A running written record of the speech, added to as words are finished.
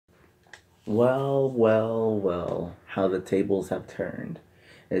Well, well, well, how the tables have turned.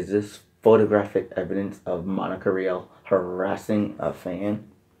 Is this photographic evidence of Monica Rial harassing a fan?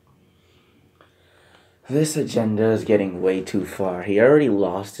 This agenda is getting way too far. He already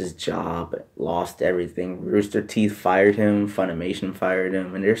lost his job, lost everything. Rooster Teeth fired him, Funimation fired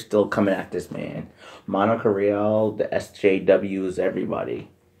him, and they're still coming at this man. Monica Rial, the SJWs,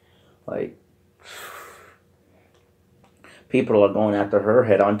 everybody. Like, people are going after her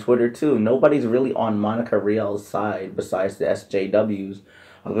head on Twitter too. Nobody's really on Monica Rial's side besides the SJWs.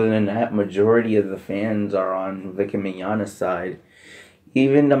 Other than that, majority of the fans are on Vicky Mignogna's side.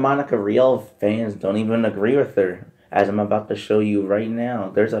 Even the Monica Rial fans don't even agree with her. As I'm about to show you right now,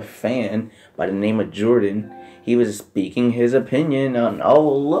 there's a fan by the name of Jordan. He was speaking his opinion on,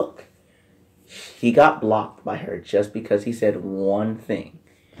 oh look, he got blocked by her just because he said one thing.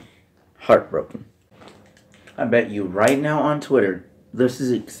 Heartbroken. I bet you right now on Twitter, this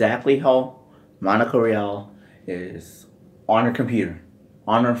is exactly how Monica Rial is on her computer,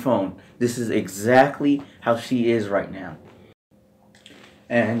 on her phone. This is exactly how she is right now.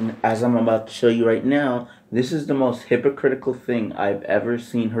 And as I'm about to show you right now, this is the most hypocritical thing I've ever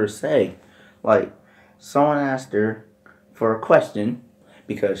seen her say. Like, someone asked her for a question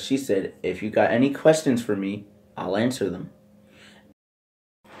because she said, if you got any questions for me, I'll answer them.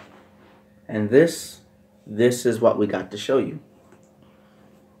 And this is what we got to show you.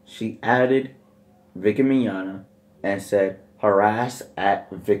 She added Vicky Mignogna and said, harass at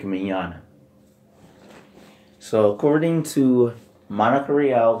Vicky Mignogna. So according to Monica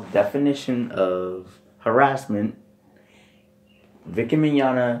Rial's definition of harassment, Vicky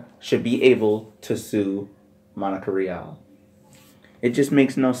Mignogna should be able to sue Monica Rial. It just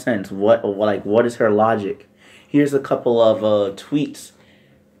makes no sense. What is her logic? Here's a couple of tweets.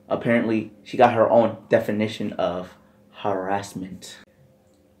 Apparently, she got her own definition of harassment.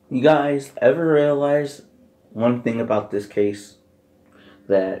 You guys ever realize one thing about this case?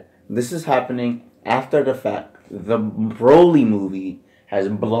 That this is happening after the fact the Broly movie has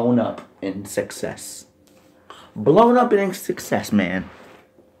blown up in success. Blown up in success, man.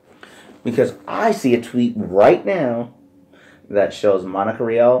 Because I see a tweet right now that shows Monica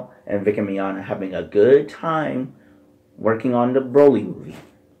Rial and Vicky Mignogna having a good time working on the Broly movie.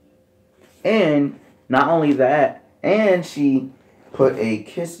 And not only that, and she put a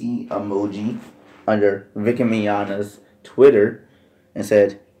kissy emoji under Vicky Mignogna's Twitter and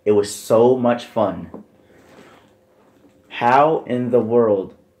said, it was so much fun. How in the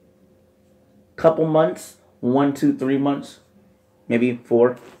world? Couple months? 1, 2, 3 months? Maybe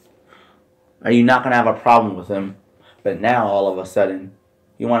 4? Are you not going to have a problem with him? But now, all of a sudden,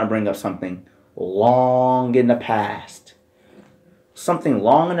 you want to bring up something long in the past. Something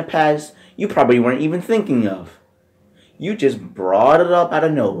long in the past you probably weren't even thinking of. You just brought it up out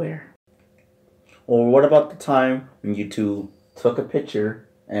of nowhere. Or what about the time when you two took a picture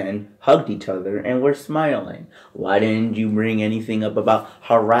and hugged each other and were smiling? Why didn't you bring anything up about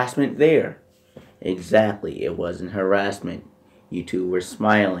harassment there? Exactly, it wasn't harassment. You two were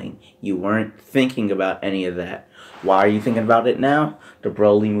smiling. You weren't thinking about any of that. Why are you thinking about it now? The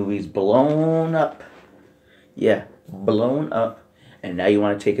Broly movie's blown up. Yeah, blown up. And now you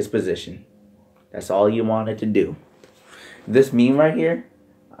want to take his position. That's all you wanted to do. This meme right here,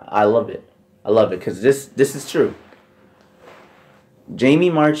 I love it. I love it because this is true. Jamie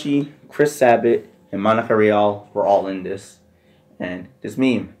Marchi, Chris Sabat, and Monica Rial were all in this. And this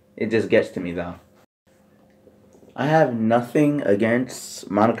meme, it just gets to me though. I have nothing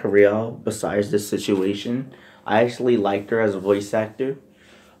against Monica Rial besides this situation. I actually liked her as a voice actor.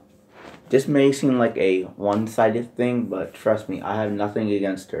 This may seem like a one-sided thing, but trust me, I have nothing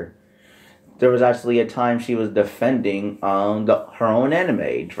against her. There was actually a time she was defending her own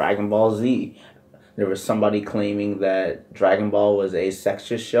anime, Dragon Ball Z. There was somebody claiming that Dragon Ball was a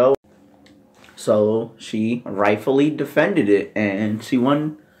sexist show. So she rightfully defended it, and she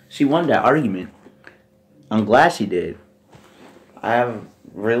won that argument. I'm glad she did. I have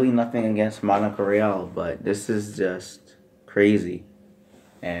really nothing against Monica Rial, but this is just crazy.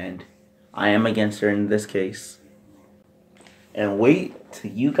 And I am against her in this case. And wait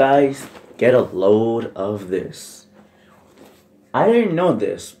till you guys get a load of this. I didn't know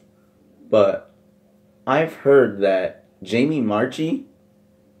this, but I've heard that Jamie Marchi,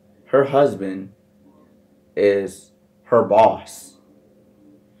 her husband, is her boss.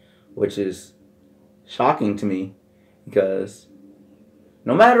 Which is shocking to me because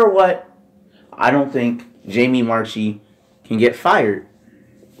no matter what, I don't think Jamie Marchi can get fired.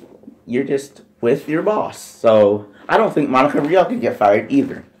 You're just with your boss. So I don't think Monica Rial can get fired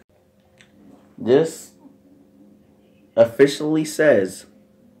either. This officially says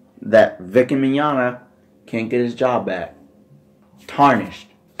that Vic and Mignogna can't get his job back. Tarnished.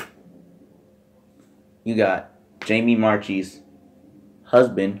 You got Jamie Marchi's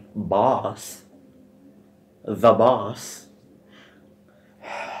husband, boss, the boss.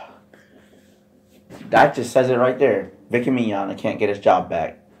 That just says it right there. Vic and Mignogna can't get his job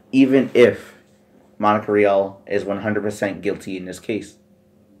back, even if Monica Rial is 100% guilty in this case.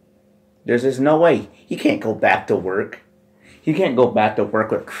 There's just no way. He can't go back to work. He can't go back to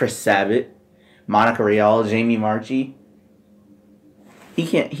work with Chris Sabat, Monica Rial, Jamie Marchi. He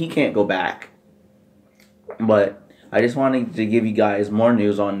can't go back. But I just wanted to give you guys more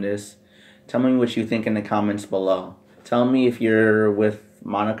news on this. Tell me what you think in the comments below. Tell me if you're with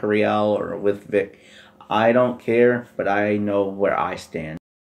Monica Rial or with Vic. I don't care, but I know where I stand.